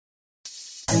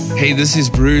Hey, this is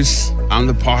Bruce. I'm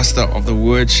the pastor of the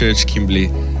Word Church, Kimberley.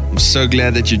 I'm so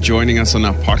glad that you're joining us on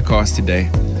our podcast today.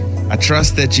 I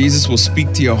trust that Jesus will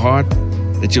speak to your heart,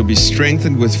 that you'll be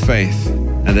strengthened with faith,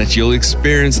 and that you'll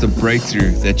experience the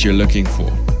breakthrough that you're looking for.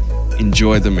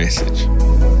 Enjoy the message.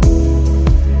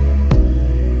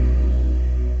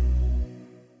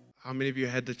 How many of you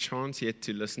had the chance yet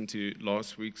to listen to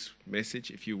last week's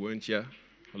message? If you weren't here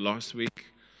last week,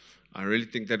 I really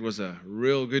think that was a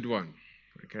real good one.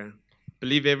 Okay,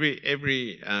 believe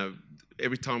every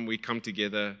time we come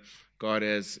together, God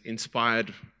has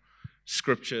inspired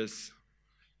scriptures.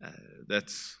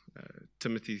 That's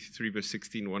Timothy 3 verse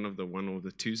 16, one of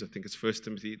the twos. I think it's 1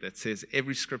 Timothy that says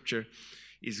every scripture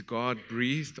is God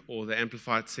breathed, or the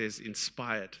Amplified says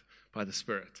inspired by the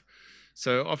Spirit.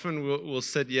 So often we'll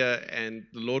sit here and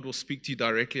the Lord will speak to you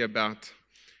directly about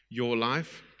your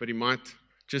life, but He might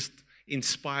just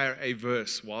inspire a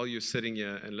verse while you're sitting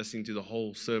here and listening to the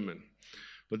whole sermon.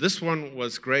 But this one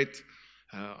was great.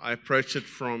 I approached it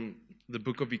from the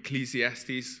book of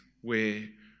Ecclesiastes, where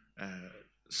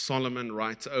Solomon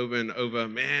writes over and over,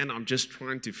 man, I'm just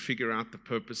trying to figure out the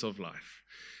purpose of life.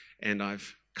 And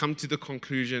I've come to the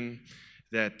conclusion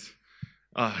that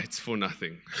it's for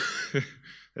nothing.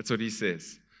 That's what he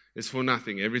says. It's for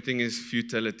nothing. Everything is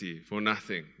futility, for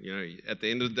nothing. You know, at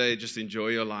the end of the day, just enjoy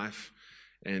your life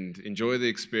and enjoy the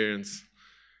experience,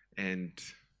 and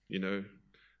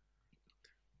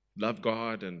love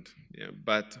God. And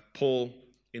but Paul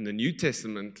in the New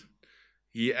Testament,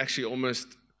 he actually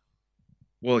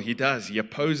he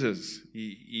opposes,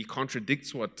 he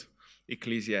contradicts what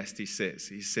Ecclesiastes says.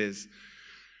 He says,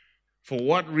 for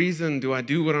what reason do I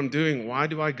do what I'm doing? Why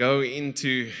do I go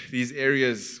into these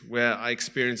areas where I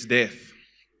experience death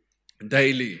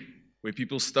daily, where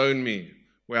people stone me,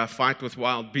 where I fight with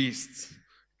wild beasts?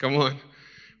 Come on.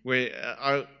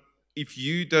 If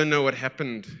you don't know what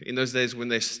happened in those days when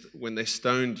they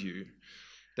stoned you,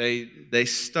 they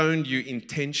stoned you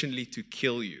intentionally to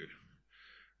kill you,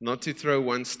 not to throw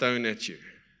one stone at you.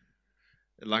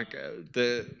 Like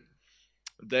the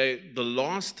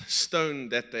last stone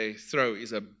that they throw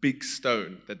is a big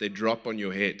stone that they drop on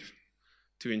your head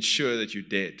to ensure that you're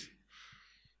dead.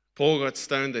 Paul got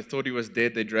stoned. They thought he was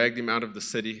dead. They dragged him out of the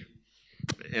city.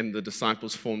 And the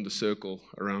disciples formed a circle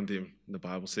around him, the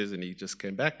Bible says, and he just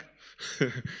came back.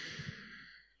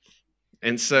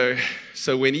 And so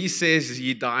when he says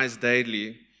he dies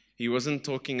daily, he wasn't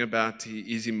talking about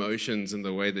his emotions and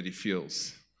the way that he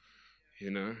feels.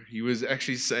 He was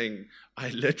actually saying, I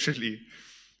literally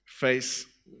face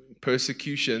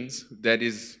persecutions, that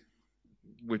is,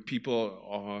 where people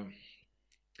are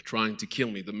trying to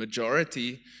kill me. The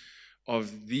majority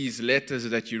of these letters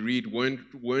that you read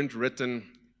weren't written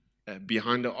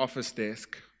behind an office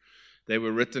desk. They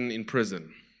were written in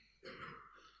prison.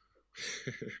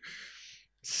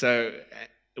 So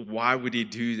why would he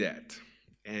do that?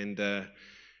 And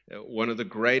one of the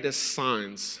greatest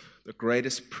signs, the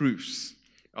greatest proofs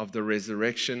of the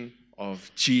resurrection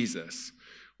of Jesus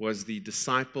was the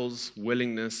disciples'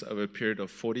 willingness over a period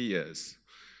of 40 years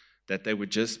that they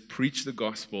would just preach the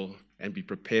gospel and be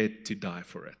prepared to die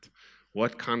for it.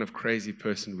 What kind of crazy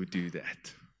person would do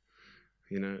that?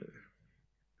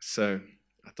 So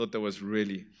I thought that was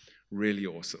really, really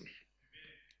awesome.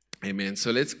 Amen.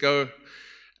 So let's go.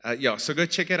 So go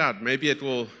check it out. Maybe it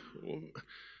will.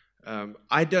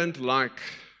 I don't like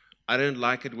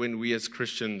it when we as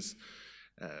Christians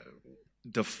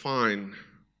define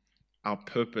our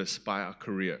purpose by our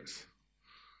careers.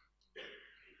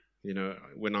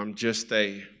 When I'm just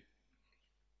a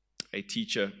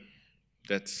teacher,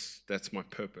 that's my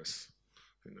purpose.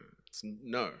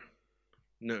 No.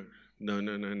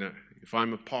 If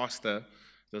I'm a pastor,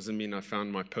 doesn't mean I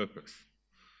found my purpose.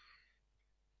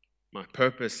 My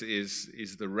purpose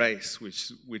is the race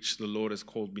which the Lord has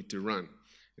called me to run.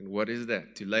 And what is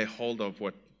that? To lay hold of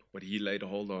what He laid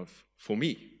hold of for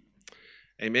me.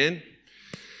 Amen.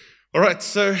 All right.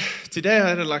 So today I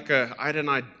had an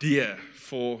idea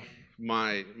for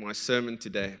my sermon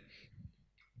today,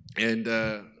 and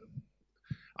I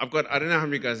don't know how many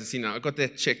of you guys have seen it. I've got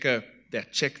that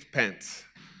checked pants.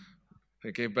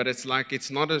 Okay, but it's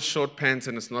not a short pants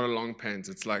and it's not a long pants.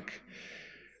 It's like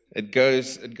it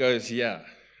goes here,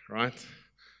 right?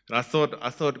 And I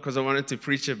thought because I wanted to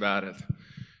preach about it.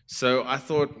 So I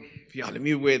thought, let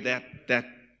me wear that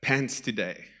pants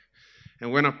today.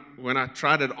 And when I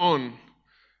tried it on,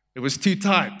 it was too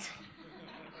tight.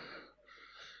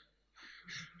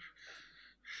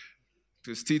 It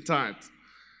was too tight.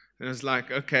 And I was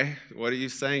like, okay, what are you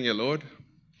saying, your Lord?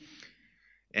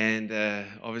 And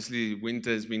obviously,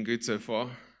 winter has been good so far.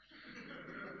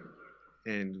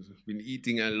 And we've been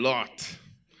eating a lot.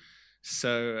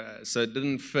 So it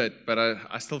didn't fit, but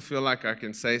I still feel like I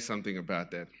can say something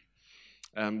about that.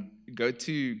 Go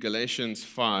to Galatians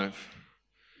 5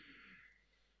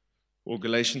 or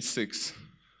Galatians 6.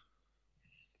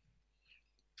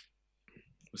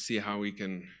 We'll see how we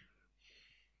can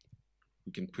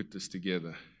put this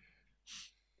together.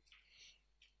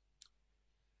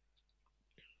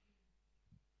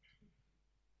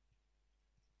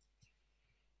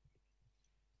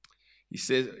 He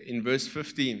says in verse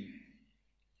 15, he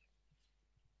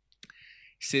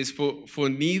says, For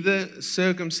neither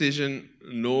circumcision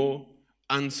nor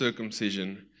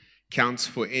uncircumcision counts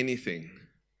for anything.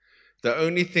 The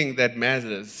only thing that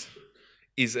matters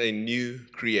is a new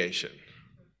creation.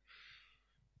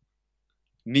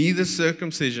 Neither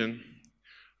circumcision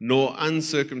nor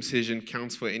uncircumcision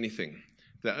counts for anything.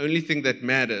 The only thing that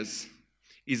matters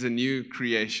is a new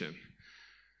creation.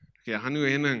 Okay, Hanu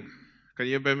Henning, kan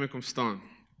jy by my kom staan?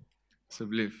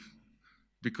 Asseblief.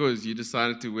 Because you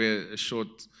decided to wear a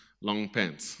short, long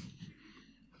pants.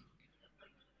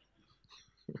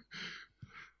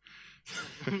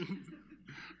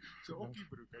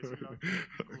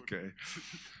 Okay.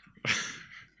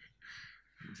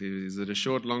 Is it a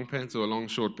short, long pants or a long,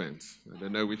 short pants? I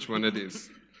don't know which one it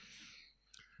is.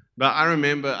 But I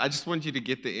remember, I just want you to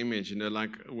get the image,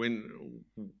 like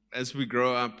as we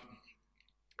grow up,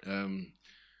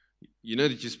 you know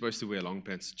that you're supposed to wear long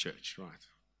pants to church, right?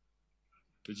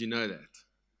 Did you know that?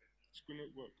 It's going to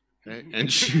work. Okay?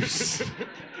 And shoes.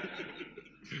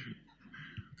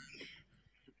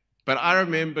 But I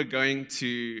remember going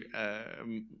to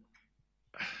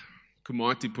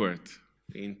Komatipoort.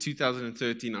 In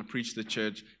 2013, I preached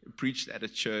at a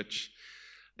church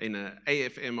in an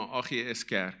AFM or AGS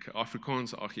kerk,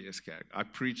 Afrikaanse AGS kerk. I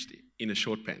preached in a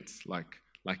short pants,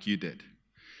 like you did.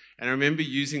 And I remember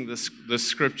using this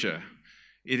scripture.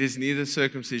 It is neither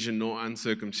circumcision nor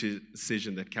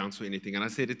uncircumcision that counts for anything. And I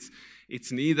said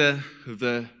it's neither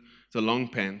the long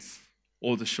pants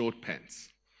or the short pants.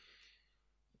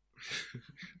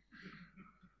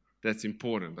 That's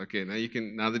important. Okay,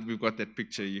 now that we've got that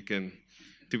picture,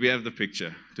 do we have the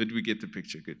picture? Did we get the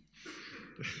picture? Good.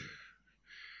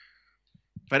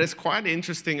 But it's quite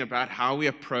interesting about how we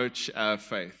approach our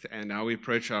faith and how we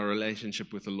approach our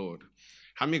relationship with the Lord.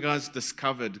 How many guys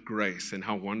discovered grace and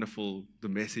how wonderful the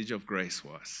message of grace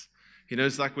was?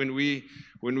 It's like when we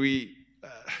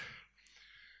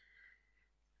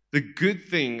the good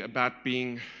thing about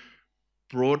being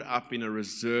brought up in a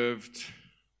reserved,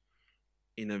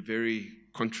 in a very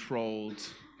controlled,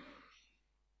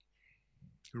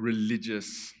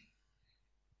 religious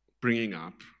bringing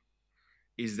up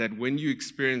is that when you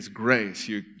experience grace,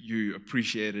 you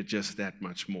appreciate it just that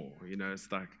much more.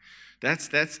 It's like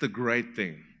that's the great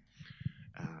thing.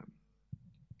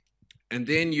 And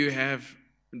then you have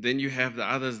the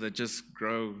others that just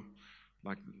grow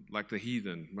like the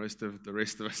heathen. Most of the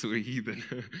rest of us were heathen,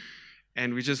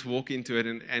 and we just walk into it,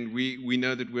 and we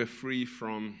know that we're free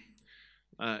from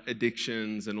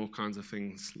addictions and all kinds of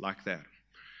things like that.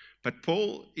 But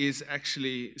Paul is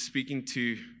actually speaking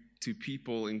to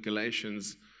people in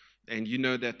Galatians, and you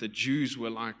know that the Jews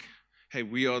were like, hey,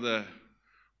 we are the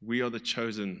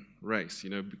chosen race,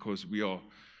 because we are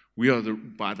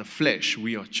by the flesh,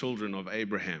 we are children of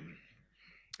Abraham.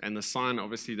 And the sign,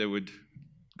 obviously, they would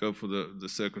go for the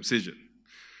circumcision.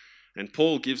 And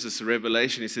Paul gives us a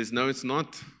revelation. He says, no, it's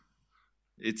not.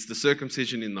 It's the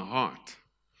circumcision in the heart.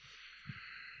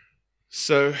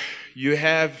 So you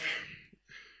have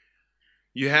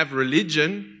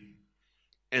religion,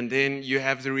 and then you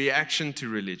have the reaction to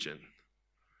religion.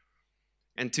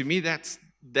 And to me, that's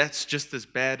just as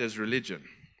bad as religion.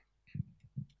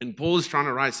 And Paul is trying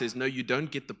to write, says, no, you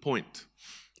don't get the point.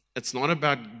 It's not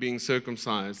about being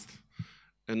circumcised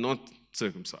and not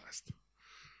circumcised.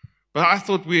 But I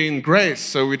thought we're in grace,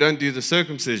 so we don't do the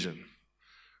circumcision.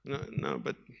 No,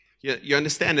 but you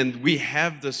understand, and we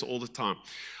have this all the time.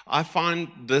 I find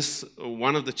this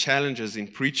one of the challenges in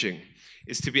preaching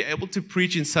is to be able to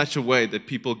preach in such a way that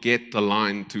people get the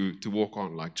line to walk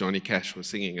on, like Johnny Cash was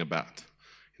singing about.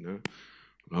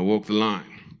 I walk the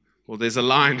line. Well, there's a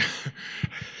line.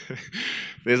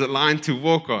 There's a line to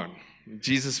walk on.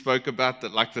 Jesus spoke about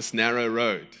that, like this narrow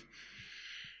road.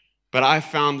 But I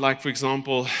found, like, for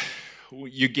example,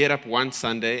 you get up one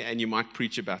Sunday and you might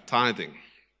preach about tithing.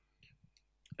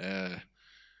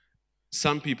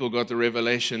 Some people got the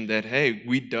revelation that, hey,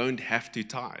 we don't have to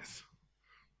tithe.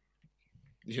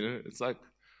 It's like,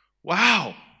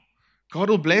 wow, God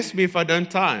will bless me if I don't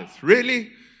tithe.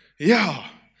 Really? Yeah.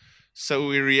 So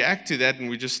we react to that and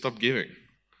we just stop giving.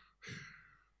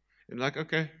 And like,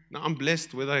 okay, now I'm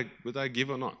blessed whether I give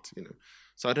or not.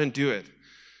 So I don't do it.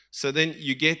 So then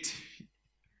you get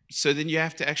so then you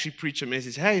have to actually preach a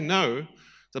message. Hey, no,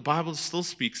 the Bible still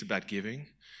speaks about giving.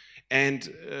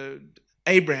 And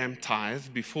Abraham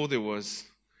tithed before there was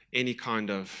any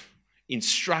kind of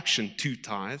instruction to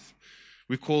tithe.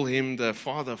 We call him the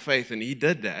father of faith, and he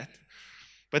did that.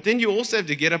 But then you also have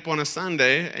to get up on a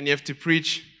Sunday and you have to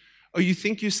preach, oh, you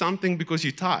think you're something because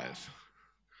you tithe.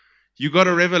 You got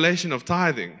a revelation of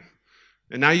tithing.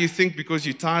 And now you think because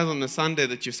you tithe on a Sunday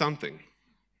that you're something.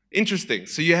 Interesting.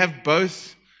 So you have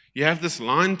both. You have this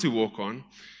line to walk on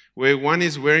where one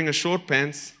is wearing a short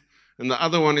pants and the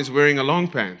other one is wearing a long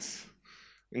pants.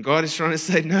 And God is trying to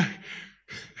say, no,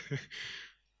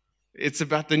 it's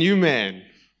about the new man,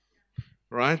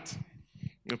 right?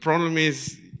 The problem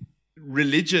is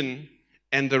religion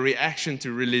and the reaction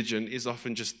to religion is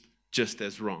often just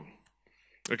as wrong.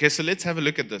 Okay, so let's have a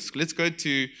look at this. Let's go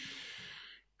to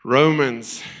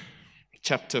Romans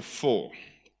chapter 4.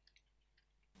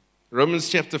 Romans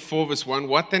chapter 4, verse 1.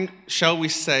 What then shall we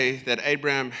say that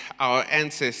Abraham, our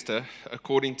ancestor,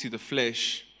 according to the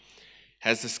flesh,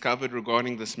 has discovered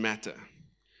regarding this matter?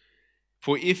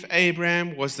 For if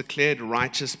Abraham was declared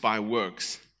righteous by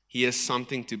works, he has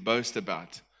something to boast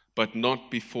about, but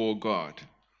not before God.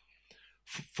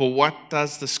 For what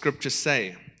does the scripture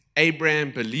say?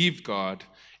 Abraham believed God,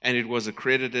 and it was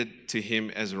accredited to him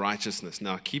as righteousness.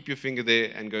 Now keep your finger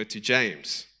there and go to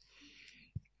James.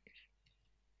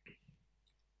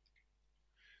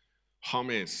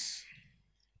 James.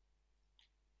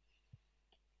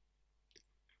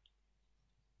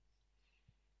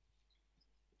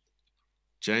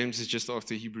 James is just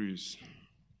after Hebrews.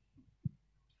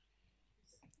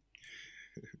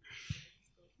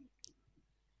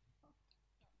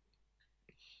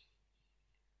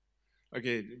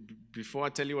 Okay, before I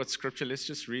tell you what scripture, let's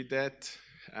just read that.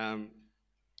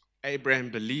 Abraham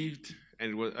believed,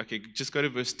 and it was, okay, just go to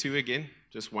verse 2 again,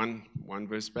 just one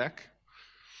verse back.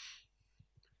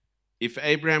 If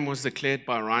Abraham was declared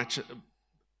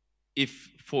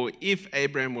if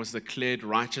Abraham was declared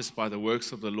righteous by the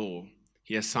works of the law,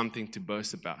 he has something to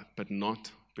boast about, but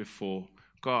not before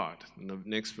God. And the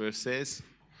next verse says,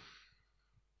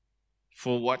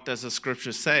 for what does the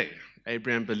scripture say?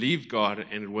 Abraham believed God,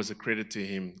 and it was accredited to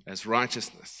him as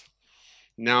righteousness.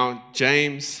 Now,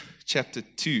 James chapter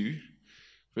 2,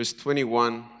 verse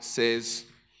 21 says,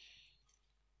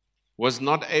 was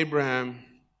not Abraham,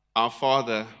 our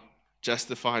father,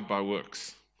 justified by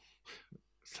works?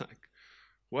 It's like,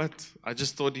 what? I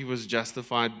just thought he was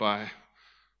justified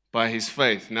by his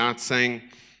faith. Now it's saying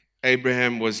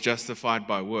Abraham was justified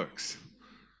by works.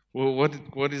 Well,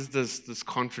 what is this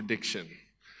contradiction?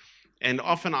 And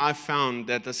often I've found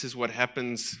that this is what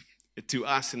happens to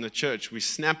us in the church. We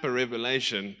snap a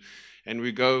revelation and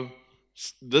we go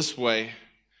this way,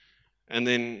 and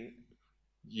then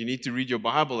you need to read your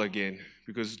Bible again,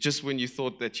 because just when you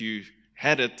thought that you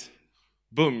had it,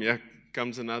 boom, here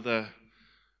comes another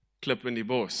clip in the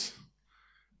boss.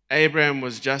 Abraham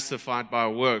was justified by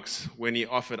works when he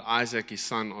offered Isaac, his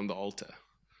son, on the altar.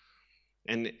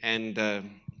 And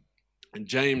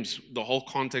James, the whole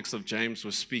context of James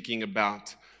was speaking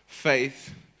about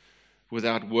faith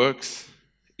without works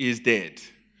is dead.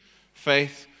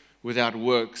 Faith without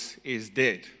works is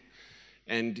dead.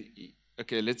 And,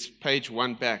 okay, let's page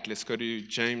one back. Let's go to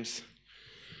James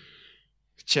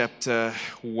chapter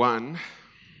 1.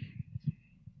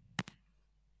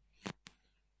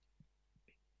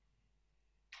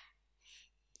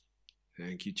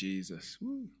 Thank you, Jesus.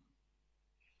 Woo.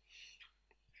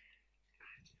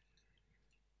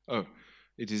 Oh,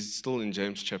 it is still in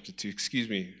James chapter 2. Excuse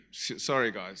me.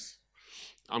 Sorry, guys.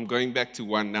 I'm going back to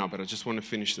 1 now, but I just want to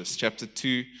finish this. Chapter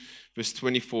 2, verse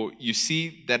 24. You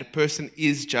see that a person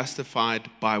is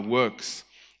justified by works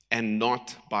and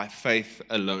not by faith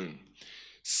alone.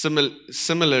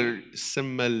 Similarly,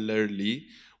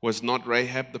 was not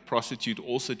Rahab the prostitute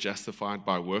also justified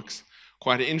by works?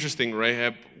 Quite interesting.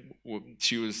 Rahab,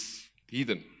 she was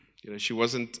heathen. She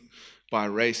wasn't by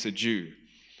race a Jew.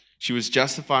 She was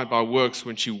justified by works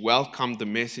when she welcomed the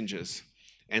messengers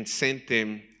and sent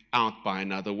them out by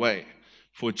another way.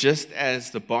 For just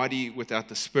as the body without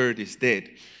the spirit is dead,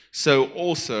 so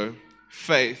also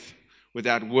faith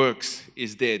without works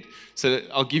is dead. So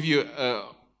I'll give you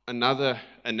another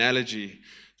analogy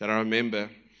that I remember.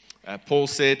 Paul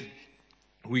said,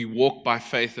 we walk by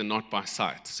faith and not by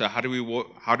sight. So how do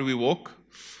we walk?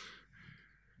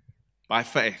 By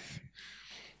faith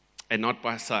and not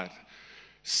by sight.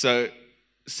 So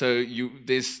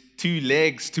there's two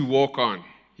legs to walk on.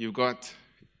 You've got,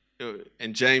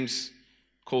 and James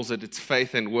calls it's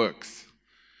faith and works.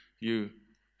 You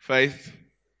faith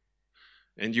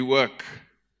and you work.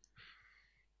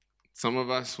 Some of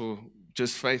us will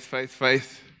just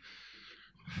faith.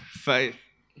 Faith.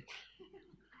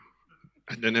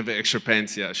 I don't have extra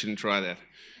pants here. I shouldn't try that.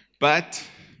 But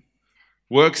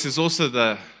works is also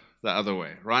the other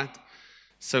way, right?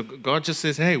 So God just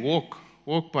says, hey, walk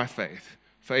by faith.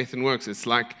 Faith and works. It's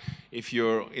like if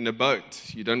you're in a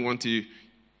boat, you don't want to,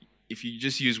 if you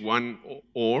just use one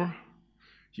oar,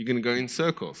 you're going to go in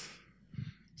circles.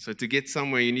 So to get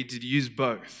somewhere, you need to use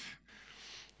both.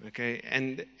 Okay,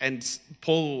 and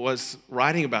Paul was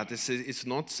writing about this. It's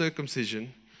not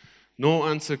circumcision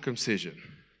nor uncircumcision.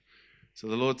 So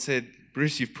the Lord said,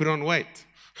 Bruce, you've put on weight.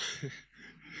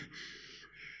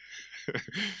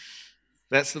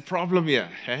 That's the problem here,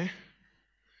 hey?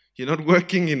 You're not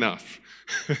working enough.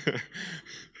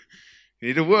 You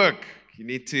need to work. You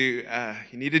need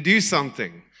to do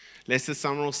something. Lester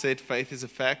Summerall said, faith is a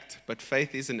fact, but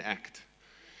faith is an act.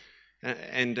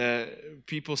 And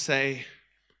people say,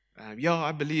 yeah,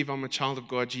 I believe I'm a child of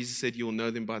God. Jesus said, you'll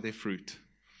know them by their fruit.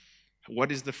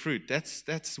 What is the fruit?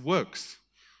 That's works.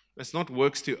 That's not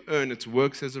works to earn, it's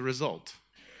works as a result.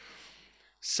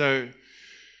 So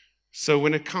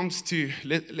when it comes to,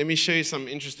 let me show you some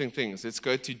interesting things. Let's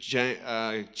go to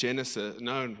Genesis.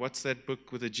 No, what's that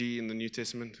book with a G in the New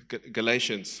Testament?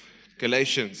 Galatians.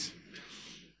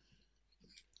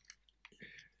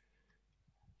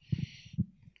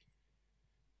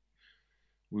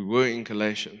 We were in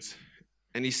Galatians.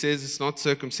 And he says it's not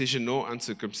circumcision nor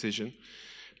uncircumcision.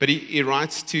 But he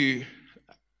writes to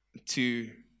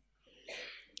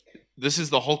this is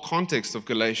the whole context of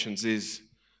Galatians is,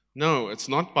 no, it's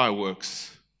not by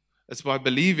works. It's by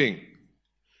believing.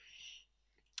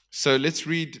 So let's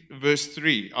read verse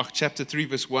 3, chapter 3,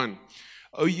 verse 1.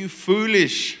 Oh, you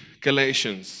foolish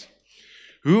Galatians,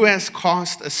 who has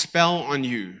cast a spell on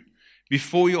you?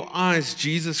 Before your eyes,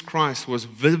 Jesus Christ was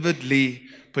vividly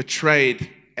portrayed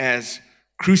as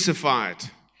crucified.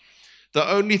 The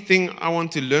only thing I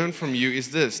want to learn from you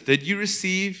is this. Did you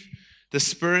receive the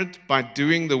Spirit by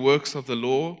doing the works of the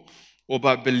law or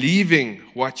by believing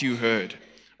what you heard?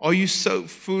 Are you so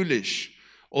foolish?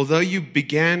 Although you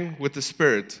began with the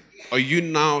Spirit, are you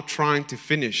now trying to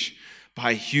finish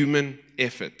by human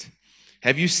effort?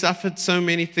 Have you suffered so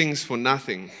many things for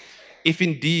nothing? If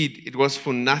indeed it was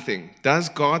for nothing, does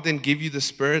God then give you the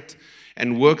Spirit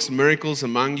and works miracles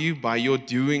among you by your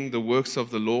doing the works of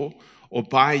the law or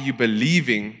by you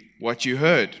believing what you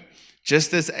heard?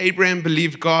 Just as Abraham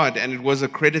believed God and it was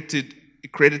accredited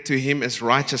to him as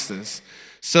righteousness,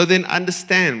 so then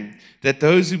understand that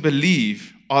those who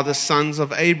believe are the sons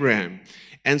of Abraham.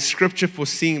 And Scripture,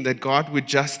 foreseeing that God would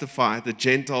justify the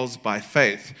Gentiles by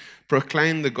faith,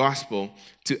 proclaimed the gospel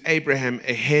to Abraham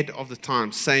ahead of the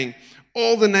time, saying,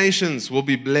 all the nations will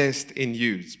be blessed in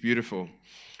you. It's beautiful.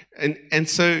 And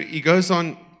so he goes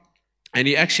on and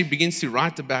he actually begins to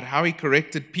write about how he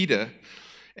corrected Peter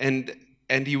and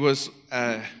he was,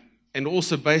 and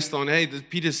also based on, hey,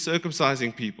 Peter's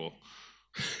circumcising people.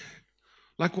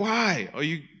 Like, why are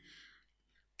you?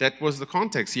 That was the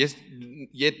context. Yes,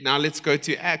 yet now let's go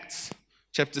to Acts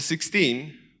chapter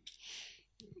 16.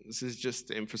 This is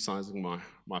just emphasizing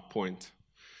my point.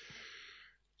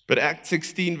 But Acts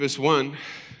 16, verse 1.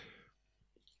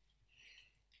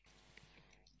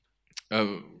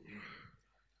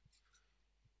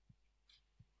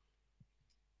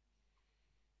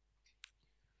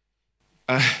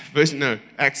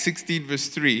 Acts 16, verse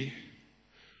 3.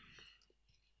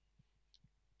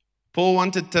 Paul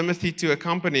wanted Timothy to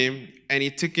accompany him, and he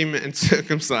took him and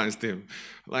circumcised him.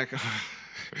 Like,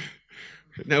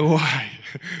 no, why?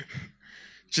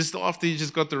 Just after you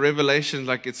just got the revelation,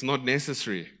 like it's not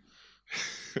necessary.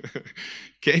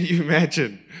 Can you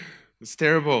imagine? It's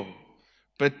terrible.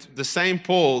 But the same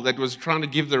Paul that was trying to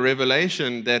give the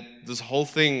revelation that this whole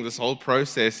thing, this whole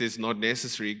process is not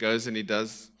necessary, goes and he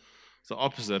does the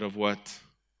opposite of what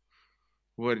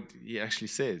he actually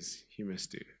says he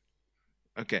must do.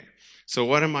 Okay, so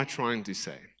what am I trying to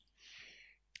say?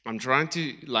 I'm trying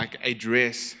to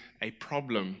address a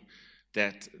problem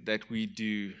that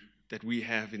we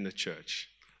have in the church,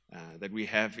 that we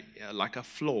have like a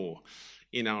flaw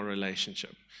in our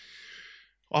relationship.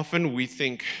 Often we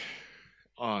think,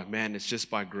 oh man, it's just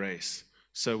by grace.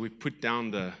 So we put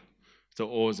down the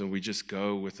oars and we just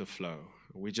go with the flow.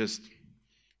 We just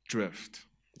drift,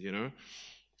 you know.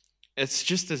 It's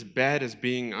just as bad as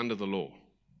being under the law.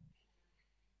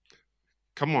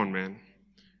 Come on, man.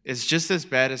 It's just as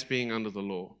bad as being under the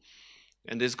law.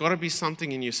 And there's got to be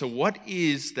something in you. So what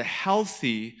is the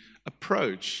healthy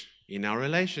approach in our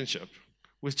relationship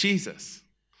with Jesus?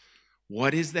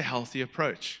 What is the healthy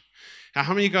approach? Now,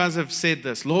 how many of you guys have said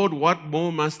this? Lord, what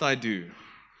more must I do?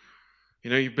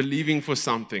 You know, you're believing for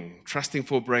something, trusting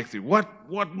for a breakthrough.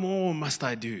 What more must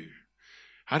I do?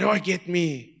 How do I get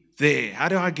me there? How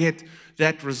do I get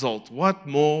that result? What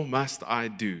more must I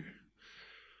do?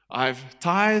 I've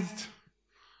tithed.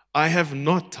 I have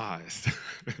not tithed.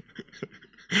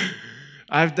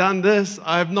 I've done this.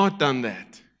 I have not done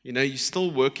that. You're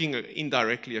still working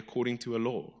indirectly according to a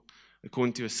law,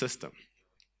 according to a system.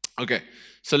 Okay,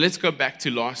 so let's go back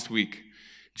to last week.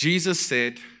 Jesus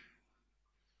said,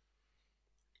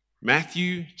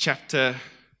 Matthew chapter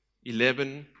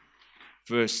 11,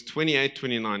 verse 28,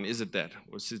 29. Is it that?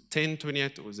 Was it 10,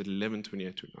 28, or was it 11,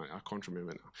 28, 29? I can't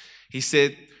remember now. He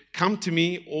said, come to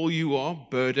me, all you are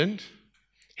burdened,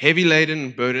 heavy laden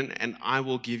and burdened, and I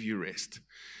will give you rest.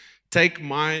 Take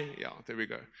my, there we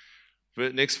go.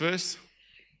 Next verse.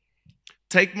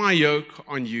 Take my yoke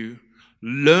on you,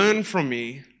 learn from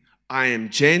me. I am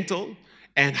gentle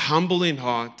and humble in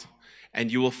heart,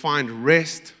 and you will find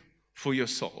rest for your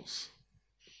souls.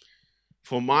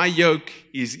 For my yoke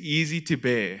is easy to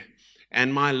bear,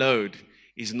 and my load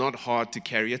is not hard to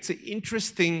carry. It's an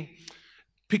interesting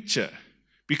picture,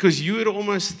 because you would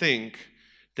almost think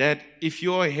that if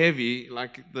you're heavy,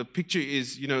 like the picture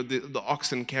is, the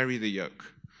oxen carry the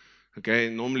yoke. Okay,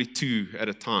 normally 2 at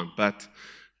a time, but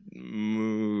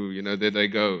there they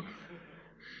go.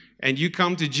 And you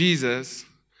come to Jesus,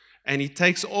 and he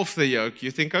takes off the yoke.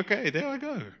 You think, okay, there I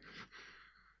go.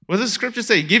 What does the scripture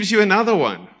say? He gives you another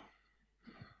one.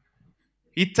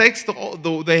 He takes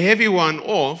the heavy one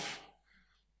off,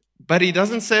 but he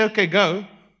doesn't say, okay, go.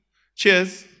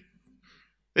 Cheers.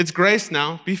 It's grace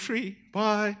now. Be free.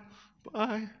 Bye.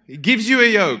 Bye. He gives you a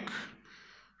yoke.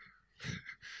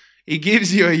 He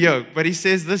gives you a yoke, but he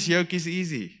says this yoke is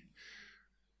easy.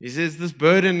 He says this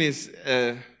burden is,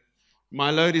 my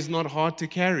load is not hard to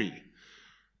carry.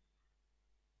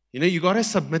 You got to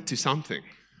submit to something.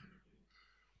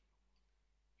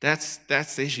 That's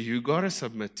the issue. You got to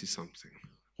submit to something.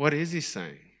 What is he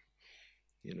saying?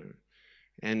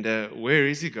 And where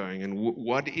is he going? And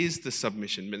what is the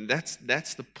submission? And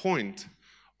that's the point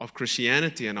of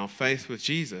Christianity and our faith with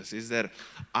Jesus, is that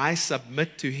I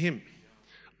submit to him.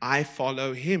 I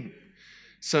follow him.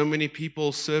 So many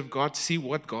people serve God to see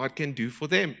what God can do for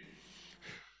them.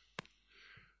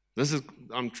 It's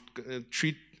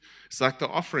like the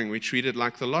offering. We treat it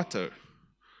like the lotto.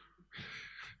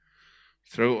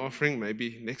 Throw offering,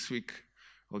 maybe next week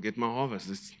I'll get my harvest.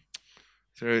 Let's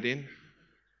throw it in.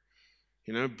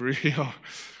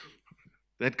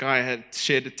 That guy had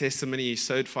shared a testimony. He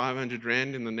sowed 500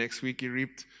 rand, and the next week he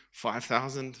reaped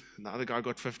 5,000. The other guy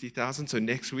got 50,000. So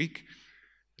next week,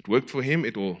 it worked for him.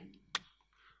 It will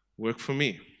work for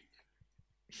me.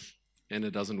 And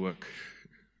it doesn't work.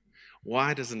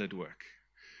 Why doesn't it work?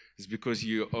 It's because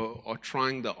you are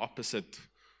trying the opposite.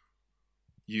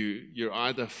 You're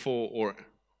either for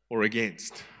or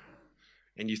against.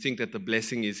 And you think that the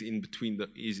blessing is in between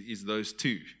is those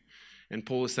two. And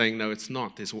Paul is saying, no, it's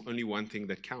not. There's only one thing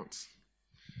that counts.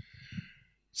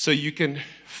 So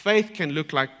faith can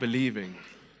look like believing,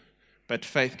 but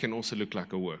faith can also look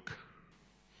like a work.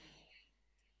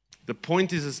 The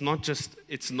point is, it's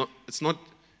not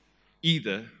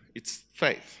either, it's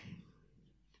faith.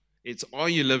 It's, are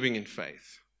you living in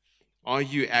faith? Are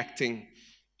you acting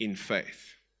in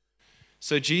faith?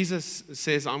 So Jesus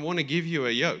says, I want to give you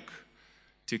a yoke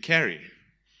to carry,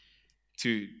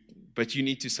 but you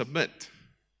need to submit.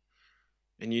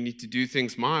 And you need to do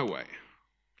things my way.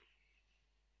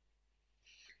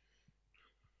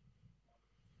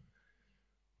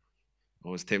 I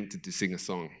was tempted to sing a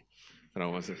song, but I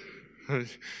wasn't. I'm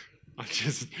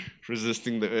just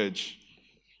resisting the urge.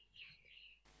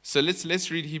 So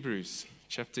let's read Hebrews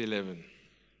chapter 11.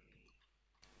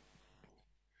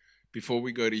 Before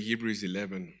we go to Hebrews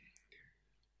 11,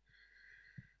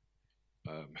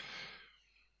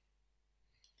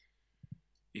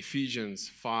 Ephesians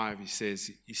 5, he says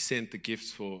he sent the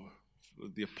gifts for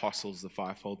the apostles, the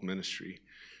fivefold ministry,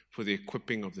 for the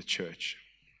equipping of the church.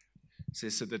 It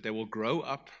says so that they will grow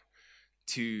up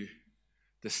to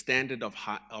the standard of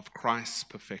Christ's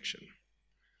perfection.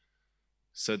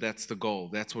 So that's the goal.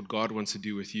 That's what God wants to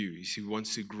do with you. He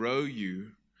wants to grow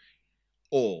you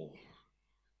all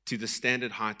to the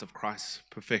standard height of Christ's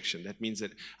perfection. That means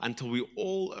that until we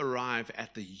all arrive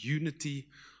at the unity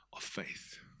of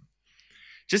faith.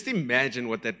 Just imagine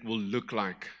what that will look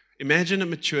like. Imagine a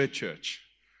mature church.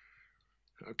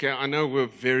 Okay, I know we're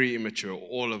very immature,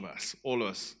 all of us.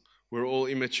 We're all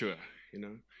immature,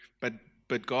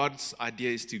 But God's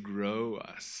idea is to grow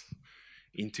us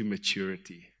into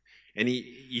maturity. And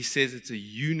he says it's a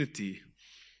unity,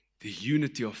 the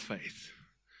unity of faith,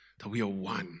 that we are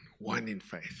one in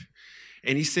faith.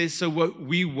 And he says, so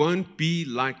we won't be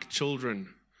like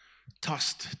children,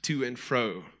 tossed to and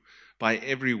fro by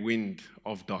every wind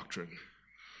of doctrine.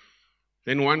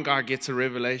 Then one guy gets a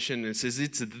revelation and says,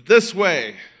 it's this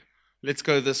way. Let's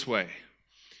go this way.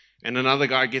 And another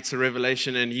guy gets a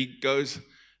revelation and he goes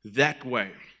that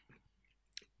way.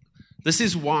 This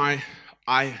is why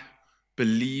I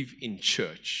believe in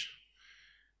church,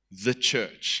 the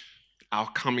church,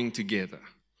 our coming together.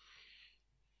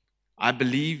 I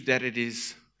believe that it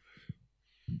is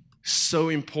so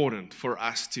important for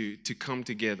us to come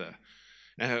together.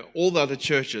 All the other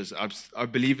churches, I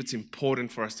believe it's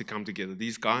important for us to come together.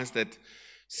 These guys that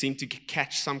seem to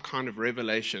catch some kind of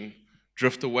revelation,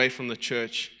 drift away from the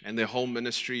church, and their whole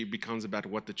ministry becomes about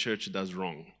what the church does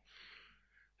wrong.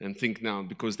 And think now,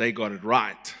 because they got it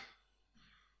right,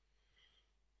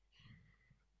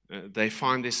 they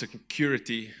find their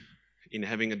security in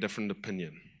having a different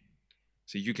opinion.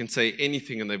 So you can say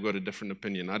anything and they've got a different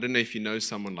opinion. I don't know if you know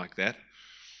someone like that,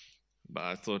 but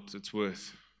I thought it's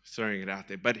worth throwing it out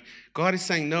there. But God is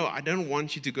saying, no, I don't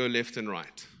want you to go left and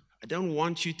right. I don't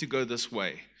want you to go this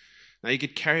way. Now you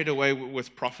get carried away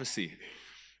with prophecy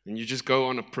and you just go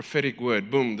on a prophetic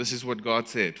word. Boom, this is what God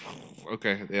said.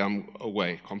 Okay, there I'm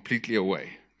away, completely away.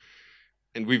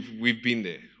 And we've been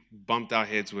there, bumped our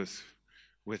heads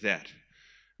with that.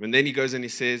 And then he goes and he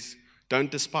says,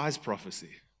 don't despise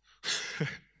prophecy.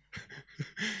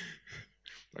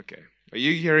 Okay, are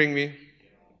you hearing me?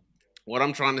 What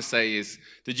I'm trying to say is,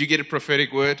 did you get a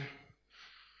prophetic word?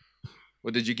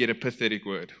 Or did you get a pathetic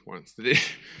word once?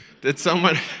 Did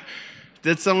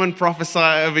someone prophesy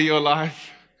over your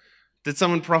life? Did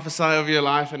someone prophesy over your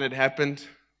life and it happened?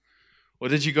 Or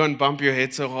did you go and bump your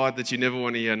head so hard that you never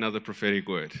want to hear another prophetic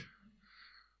word?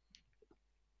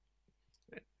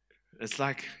 It's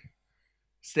like,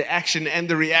 it's the action and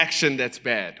the reaction that's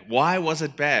bad. Why was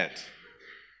it bad?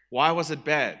 Why was it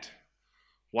bad?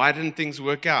 Why didn't things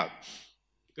work out?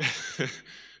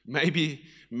 maybe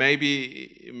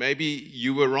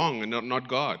you were wrong and not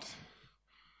God.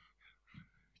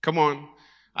 Come on.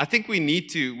 I think we need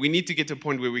to get to a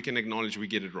point where we can acknowledge we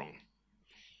get it wrong.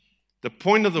 The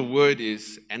point of the word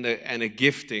is, and a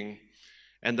gifting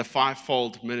and the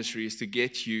fivefold ministry is to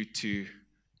get you to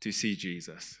see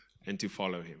Jesus and to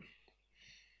follow him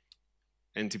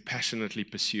and to passionately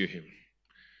pursue him.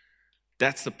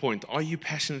 That's the point. Are you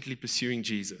passionately pursuing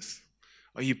Jesus?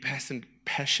 Are you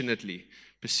passionately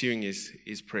pursuing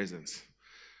his presence?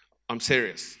 I'm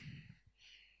serious.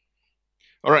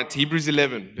 All right, Hebrews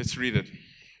 11. Let's read it.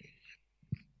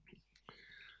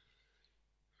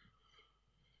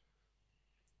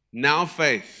 Now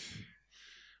faith.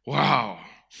 Wow.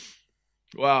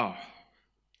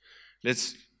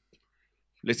 Let's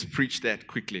preach that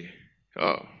quickly.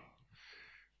 Oh.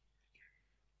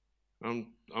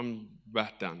 I'm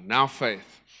back down. Now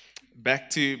faith. Back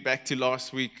to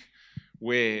last week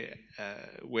where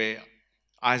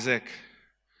Isaac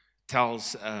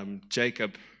tells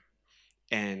Jacob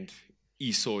and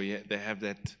Esau, they have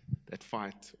that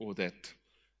fight or that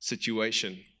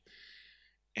situation.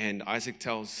 And Isaac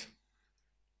tells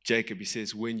Jacob, he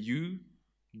says, when you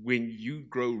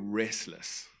grow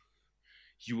restless,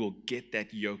 you will get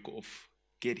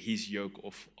his yoke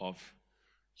off of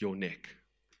your neck.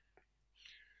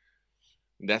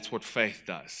 And that's what faith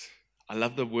does. I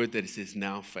love the word that it says,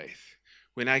 now faith.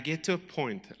 When I get to a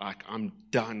point, like I'm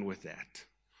done with that.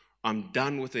 I'm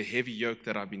done with the heavy yoke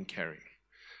that I've been carrying.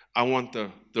 I want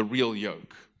the real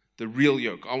yoke. The real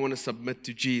yoke. I want to submit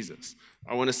to Jesus.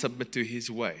 I want to submit to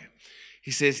his way. He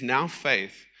says, now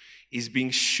faith is being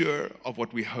sure of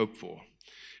what we hope for,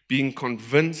 being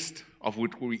convinced of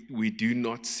what we do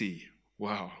not see.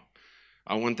 Wow.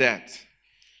 I want that.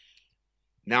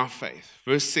 Now faith.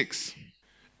 Verse 6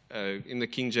 in the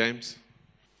King James.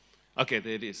 Okay,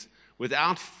 there it is.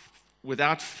 Without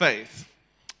faith,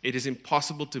 it is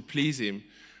impossible to please him,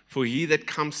 for he that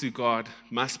comes to God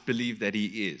must believe that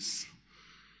he is.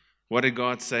 What did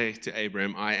God say to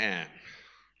Abraham? I am.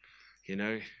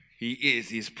 He is.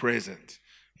 He's present.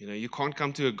 You can't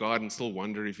come to a God and still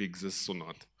wonder if he exists or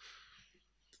not.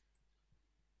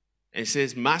 And it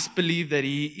says, must believe that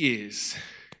he is,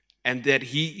 and that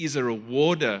he is a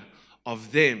rewarder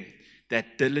of them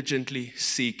that diligently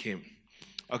seek him.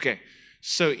 Okay,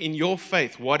 so in your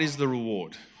faith, what is the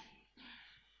reward?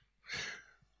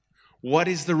 What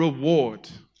is the reward?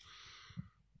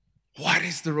 What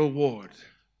is the reward?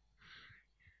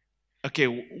 Okay,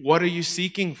 what are you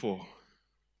seeking for?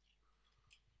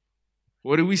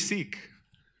 What do we seek?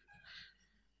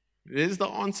 There's the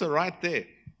answer right there.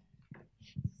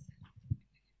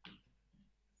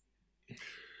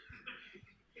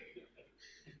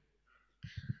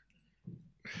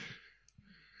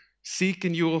 Seek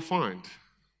and you will find.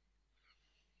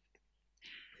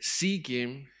 Seek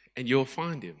him and you'll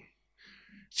find him.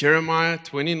 Jeremiah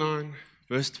 29,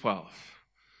 verse 12.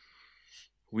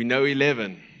 We know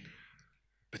 11,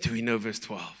 but do we know verse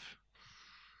 12?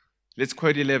 Let's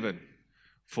quote 11.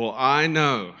 For I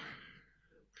know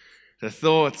the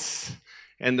thoughts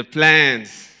and the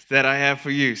plans that I have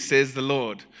for you, says the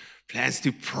Lord. Plans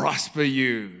to prosper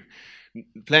you,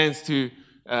 plans to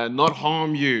not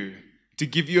harm you, to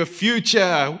give you a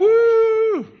future.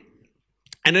 Woo!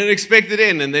 And an expected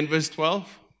end. And then verse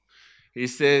 12, he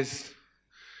says,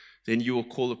 then you will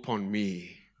call upon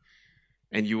me,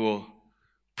 and you will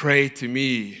pray to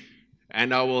me,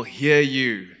 and I will hear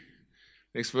you.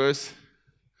 Next verse.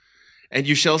 And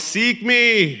you shall seek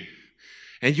me,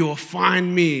 and you will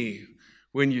find me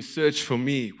when you search for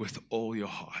me with all your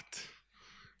heart.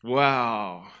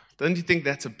 Wow. Don't you think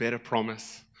that's a better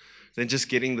promise than just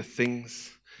getting the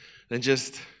things, than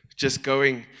just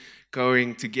going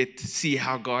to get to see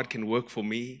how God can work for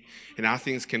me and how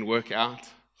things can work out?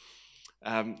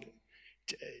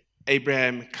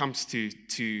 Abraham comes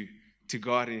to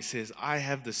God and he says, I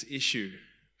have this issue.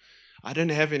 I don't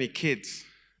have any kids.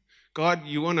 God,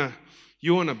 you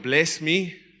wanna bless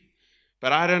me,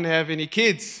 but I don't have any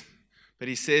kids. But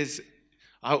he says,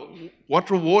 what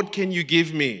reward can you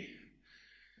give me?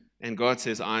 And God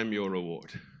says, I'm your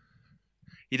reward.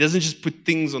 He doesn't just put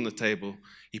things on the table,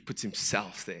 he puts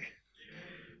himself there.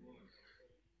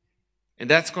 And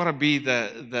that's got to be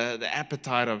the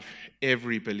appetite of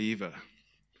every believer,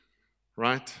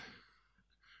 right?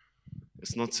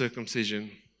 It's not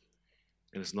circumcision,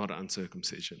 and it's not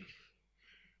uncircumcision.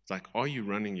 It's like, are you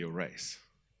running your race?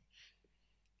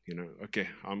 You know, okay,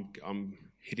 I'm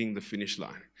hitting the finish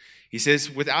line. He says,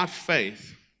 without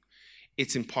faith,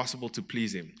 it's impossible to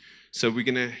please him. So we're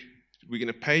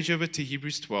gonna page over to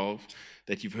Hebrews 12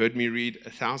 that you've heard me read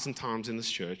 1,000 times in this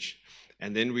church,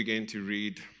 and then we're going to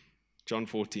read John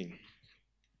 14.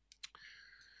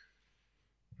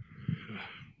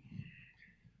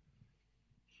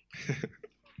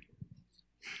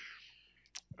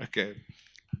 Okay.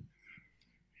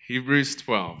 Hebrews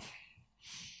 12,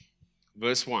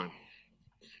 verse 1.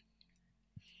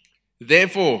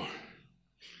 Therefore,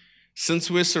 since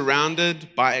we're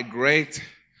surrounded by a great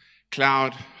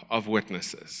cloud of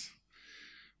witnesses.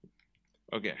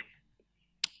 Okay.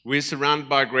 We're surrounded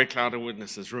by a great cloud of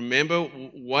witnesses. Remember,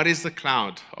 what is the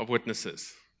cloud of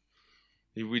witnesses?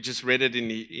 We just read it in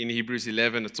Hebrews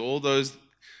 11. It's all those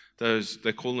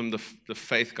they call them the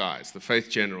faith guys, the faith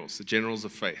generals, the generals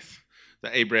of faith,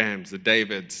 the Abrahams, the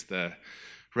Davids, the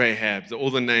Rahabs,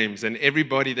 all the names, and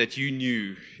everybody that you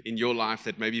knew in your life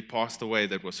that maybe passed away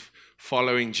that was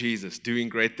following Jesus, doing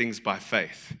great things by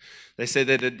faith. They say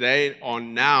that they are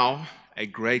now a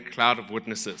great cloud of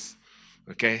witnesses.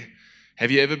 Okay? Have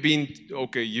you ever been,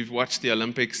 okay, you've watched the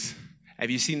Olympics.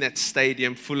 Have you seen that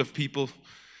stadium full of people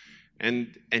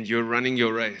and you're running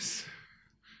your race?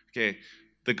 Okay,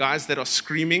 the guys that are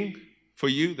screaming for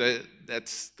you,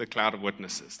 that's the cloud of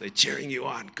witnesses. They're cheering you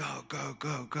on. Go, go,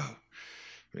 go, go.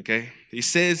 Okay, he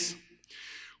says,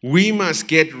 we must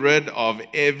get rid of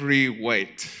every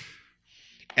weight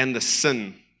and the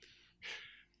sin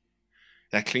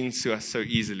that clings to us so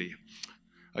easily.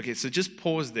 Okay, so just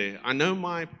pause there. I know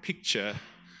my picture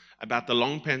about the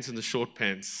long pants and the short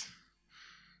pants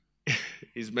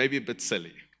is maybe a bit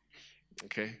silly,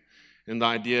 okay? And the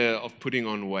idea of putting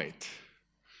on weight.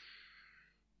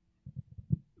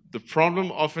 The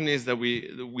problem often is that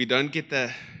we don't get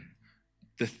the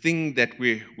thing that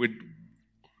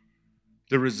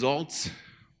the results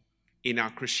in our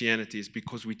Christianity is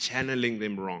because we're channeling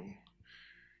them wrong.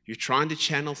 You're trying to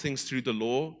channel things through the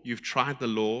law. You've tried the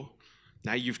law.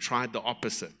 Now you've tried the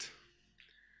opposite.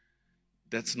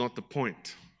 That's not the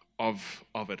point of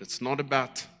it. It's not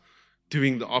about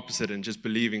doing the opposite and just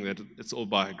believing that it's all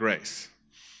by grace.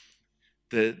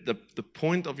 The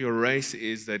point of your race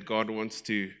is that God wants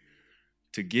to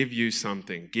give you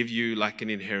something, give you like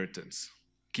an inheritance,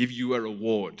 give you a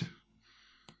reward.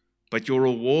 But our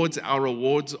rewards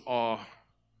are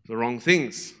the wrong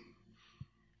things.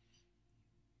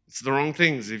 It's the wrong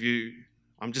things.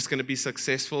 I'm just going to be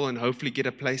successful and hopefully get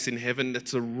a place in heaven.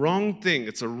 That's a wrong thing.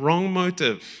 It's a wrong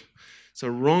motive. It's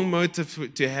a wrong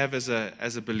motive to have as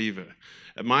a believer.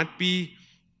 It might be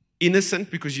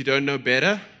innocent because you don't know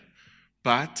better,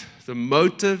 but the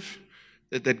motive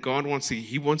that God wants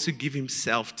He wants to give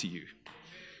Himself to you.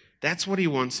 That's what He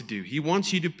wants to do. He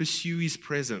wants you to pursue His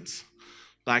presence.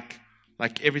 Like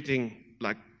everything,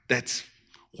 like that's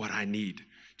what I need.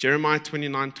 Jeremiah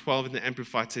 29:12 in the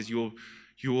Amplified says, you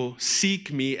will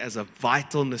seek me as a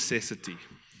vital necessity.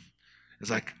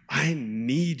 It's like, I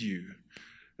need you.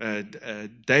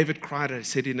 David cried, I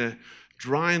said in a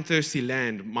dry and thirsty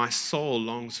land, my soul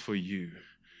longs for you.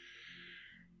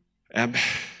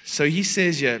 So he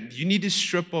says here, you need to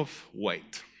strip off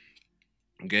weight.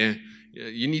 Okay?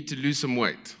 You need to lose some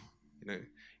weight.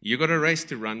 You got a race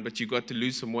to run, but you got to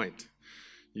lose some weight.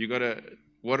 You got to,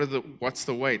 what's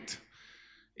the weight?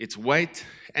 It's weight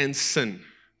and sin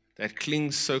that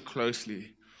clings so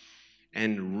closely,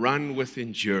 and run with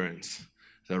endurance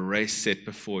the race set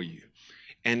before you.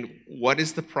 And what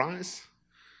is the prize?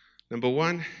 Number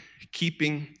one,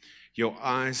 keeping your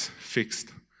eyes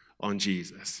fixed on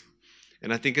Jesus.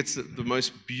 And I think it's the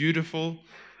most beautiful,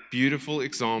 beautiful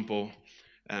example.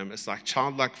 It's like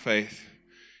childlike faith.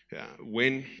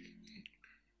 When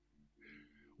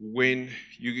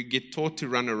you get taught to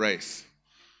run a race,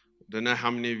 I don't know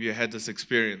how many of you had this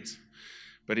experience,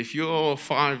 but if you're a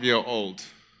 5-year-old,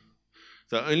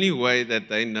 the only way that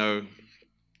they know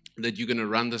that you're going to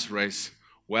run this race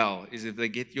well is if they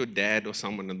get your dad or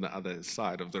someone on the other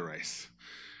side of the race.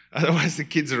 Otherwise, the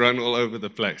kids run all over the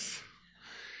place.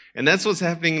 And that's what's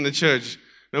happening in the church.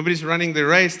 Nobody's running the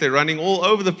race. They're running all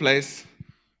over the place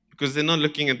because they're not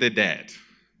looking at their dad.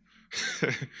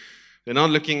 They're not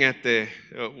looking at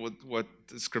what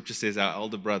the scripture says, our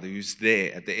elder brother who's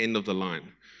there at the end of the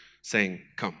line saying,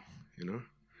 come,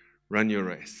 run your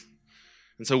race.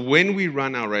 And so when we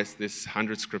run our race, there's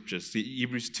 100 scriptures. The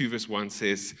Hebrews 2 verse 1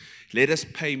 says, let us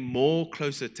pay more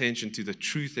close attention to the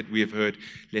truth that we have heard,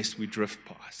 lest we drift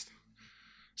past.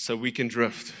 So we can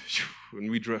drift, and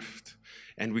we drift,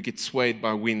 and we get swayed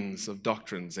by winds of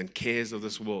doctrines and cares of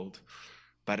this world.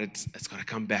 But it's got to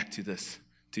come back to this,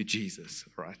 to Jesus,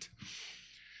 right?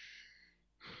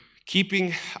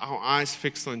 Keeping our eyes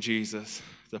fixed on Jesus,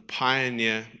 the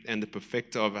pioneer and the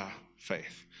perfecter of our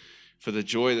faith, for the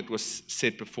joy that was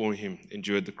set before him,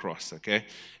 endured the cross, okay?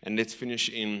 And let's finish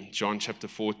in John chapter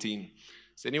 14.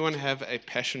 Does anyone have a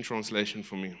Passion translation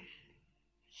for me?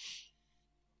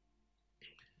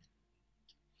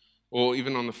 Or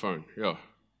even on the phone, yeah.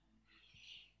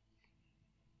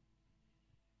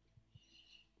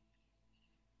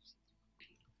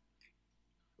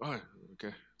 Oh,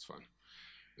 okay, it's fine.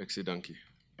 Exie, dankie.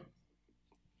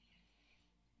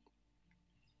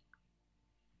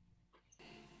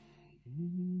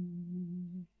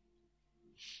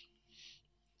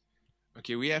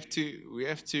 Okay, we have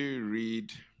to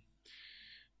read.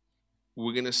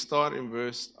 We're going to start in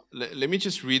verse. Let me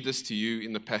just read this to you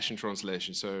in the Passion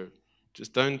Translation. So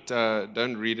just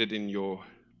don't read it in your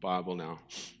Bible now.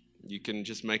 You can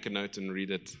just make a note and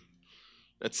read it.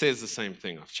 It says the same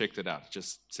thing. I've checked it out. It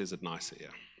just says it nicer here.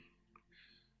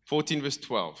 14 verse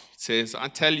 12. It says, I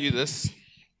tell you this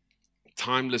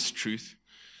timeless truth.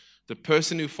 The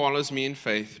person who follows me in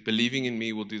faith, believing in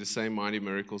me, will do the same mighty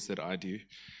miracles that I do,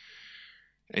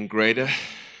 and greater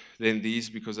than these,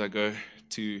 because I go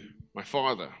to my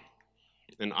Father.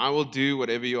 And I will do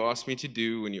whatever you ask me to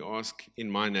do when you ask in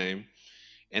my name.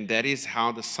 And that is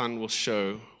how the Son will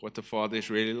show what the Father is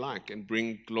really like and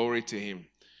bring glory to him.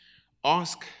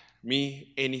 Ask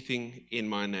me anything in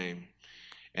my name,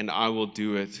 and I will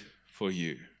do it for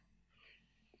you.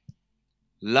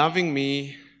 Loving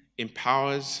me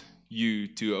empowers you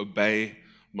to obey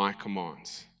my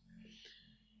commands.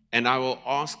 And I will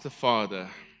ask the Father,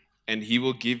 and he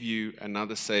will give you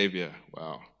another Savior.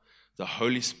 Wow. The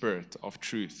Holy Spirit of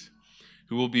truth,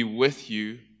 who will be with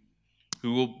you,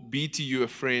 who will be to you a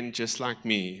friend just like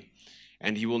me,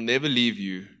 and he will never leave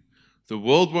you. The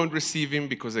world won't receive him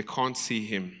because they can't see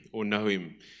him or know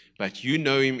him, but you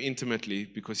know him intimately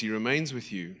because he remains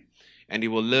with you, and he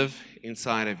will live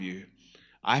inside of you.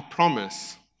 I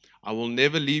promise I will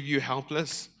never leave you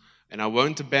helpless, and I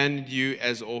won't abandon you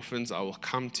as orphans. I will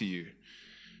come to you.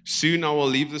 Soon I will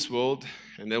leave this world,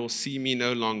 and they will see me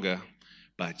no longer,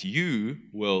 but you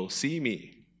will see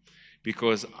me,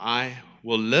 because I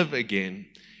will live again,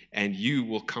 and you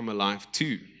will come alive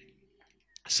too.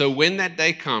 So when that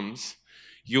day comes,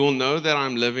 you will know that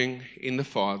I'm living in the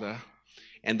Father,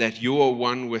 and that you are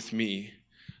one with me,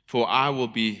 for I will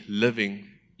be living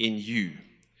in you.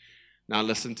 Now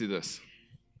listen to this.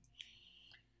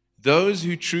 Those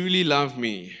who truly love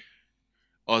me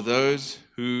are those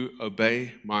who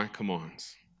obey my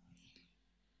commands.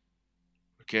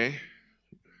 Okay?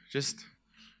 Just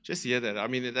hear that. I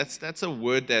mean, that's a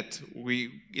word that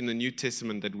we, in the New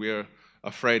Testament, that we're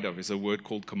afraid of, is a word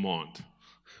called command.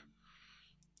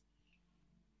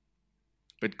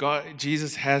 But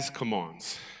Jesus has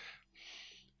commands.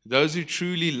 Those who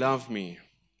truly love me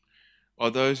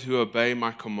are those who obey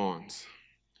my commands.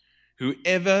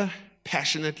 Whoever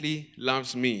passionately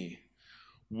loves me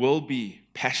will be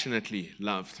passionately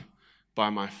loved by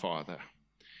my Father.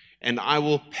 And I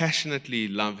will passionately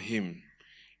love him.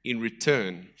 In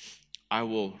return, I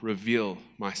will reveal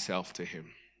myself to him.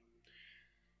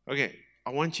 Okay,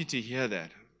 I want you to hear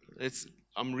that.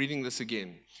 I'm reading this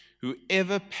again.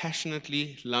 Whoever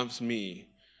passionately loves me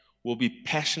will be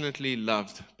passionately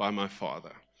loved by my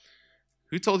Father.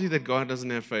 Who told you that God doesn't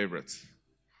have favorites?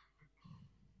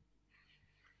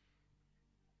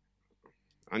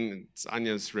 It's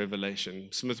Anya's revelation.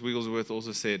 Smith Wigglesworth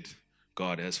also said,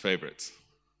 God has favorites.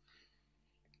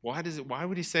 Why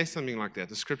would he say something like that?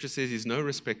 The scripture says he's no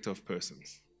respecter of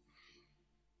persons.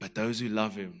 But those who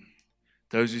love him,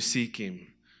 those who seek him,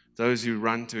 those who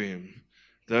run to him,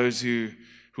 those who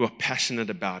are passionate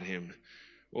about him,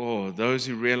 or those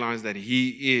who realize that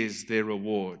he is their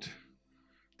reward,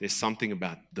 there's something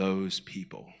about those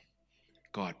people.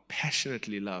 God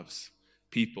passionately loves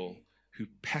people who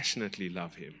passionately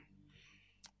love him.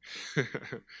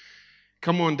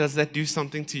 Come on, does that do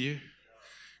something to you?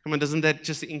 Come on, doesn't that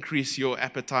just increase your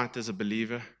appetite as a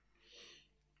believer?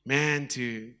 Man,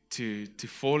 to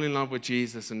fall in love with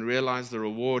Jesus and realize the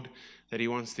reward that he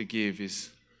wants to give is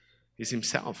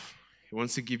himself. He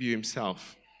wants to give you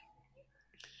himself.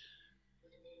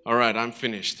 All right, I'm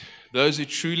finished. Those who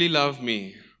truly love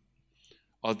me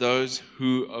are those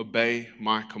who obey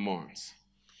my commands.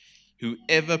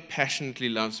 Whoever passionately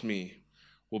loves me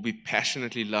will be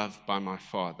passionately loved by my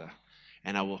Father,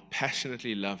 and I will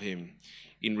passionately love him.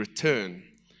 In return,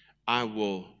 I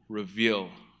will reveal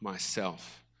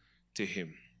myself to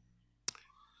him.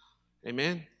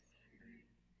 Amen?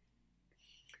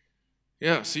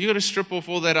 Yeah, so you got to strip off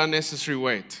all that unnecessary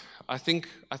weight. I think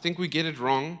we get it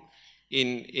wrong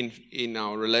in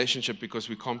our relationship because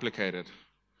we complicate it.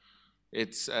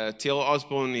 It's T.L.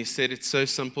 Osborne, he said it's so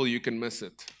simple you can miss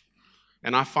it.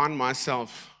 And I find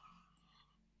myself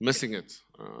missing it.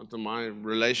 My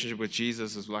relationship with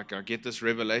Jesus is like I get this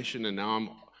revelation and now I'm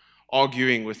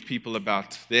arguing with people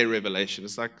about their revelation.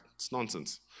 It's like, it's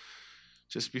nonsense.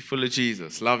 Just be full of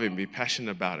Jesus. Love him. Be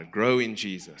passionate about it. Grow in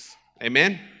Jesus.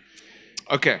 Amen?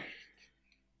 Okay,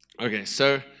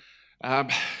 so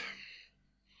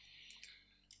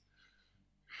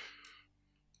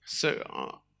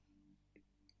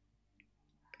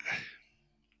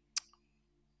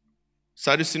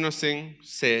Sadhu Singh Singh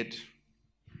said,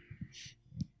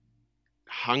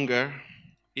 hunger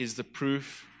is the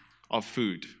proof of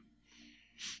food.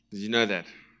 Did you know that?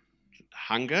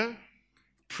 Hunger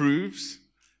proves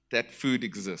that food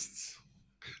exists.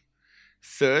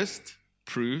 Thirst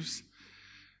proves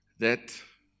that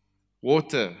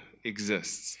water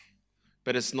exists.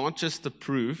 But it's not just the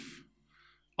proof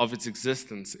of its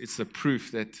existence, it's the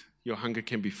proof that your hunger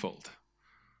can be filled.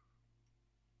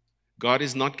 God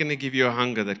is not going to give you a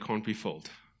hunger that can't be filled.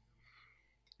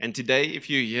 And today, if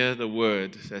you hear the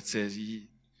word that says,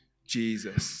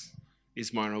 Jesus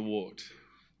is my reward,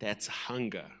 that's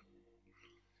hunger.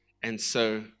 And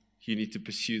so you need to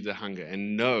pursue the hunger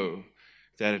and know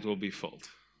that it will be filled.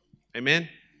 Amen?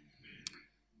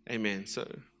 Amen. So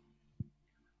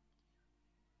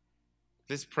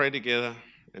let's pray together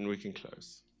and we can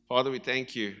close. Father, we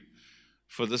thank you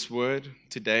for this word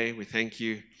today. We thank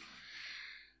you.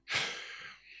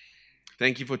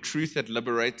 Thank you for truth that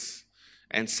liberates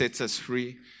and sets us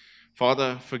free.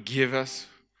 Father, forgive us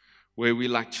where we,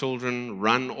 like children,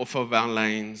 run off of our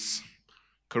lanes,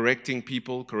 correcting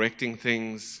people, correcting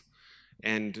things,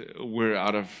 and we're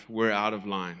out of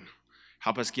line.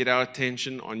 Help us get our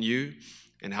attention on you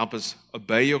and help us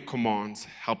obey your commands.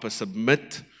 Help us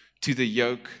submit to the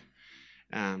yoke,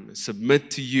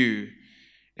 submit to you,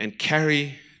 and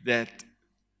carry that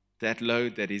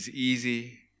load that is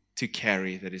easy to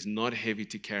carry, that is not heavy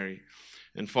to carry.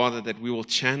 And Father, that we will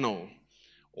channel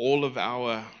all of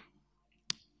our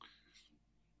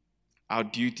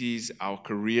duties, our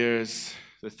careers,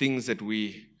 the things that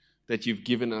you've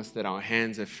given us, that our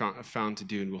hands have found to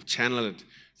do, and we'll channel it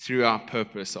through our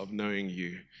purpose of knowing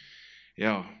you.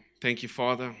 Yeah, thank you,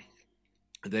 Father,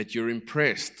 that you're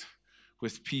impressed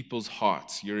with people's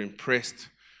hearts. You're impressed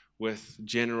with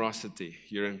generosity.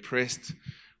 You're impressed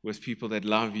with people that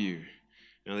love you,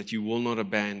 and that you will not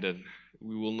abandon.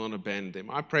 We will not abandon them.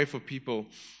 I pray for people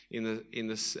in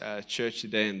this church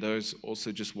today, and those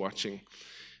also just watching,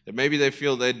 that maybe they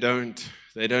feel they don't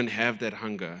have that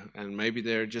hunger, and maybe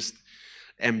they're just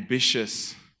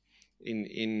ambitious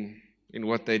in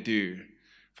what they do.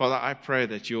 Father, I pray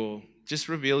that you'll just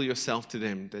reveal yourself to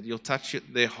them, that you'll touch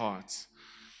their hearts,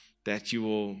 that you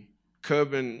will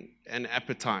curb an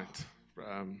appetite,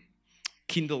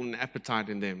 kindle an appetite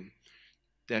in them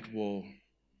that will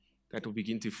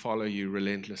begin to follow you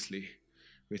relentlessly.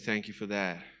 We thank you for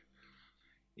that.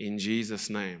 In Jesus'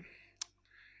 name.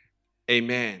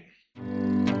 Amen.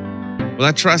 Well,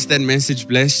 I trust that message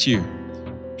blessed you.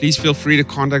 Please feel free to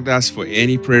contact us for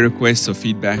any prayer requests or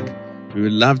feedback. We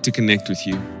would love to connect with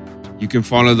you. You can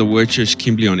follow the Word Church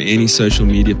Kimberley on any social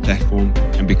media platform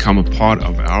and become a part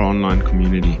of our online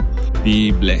community.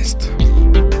 Be blessed.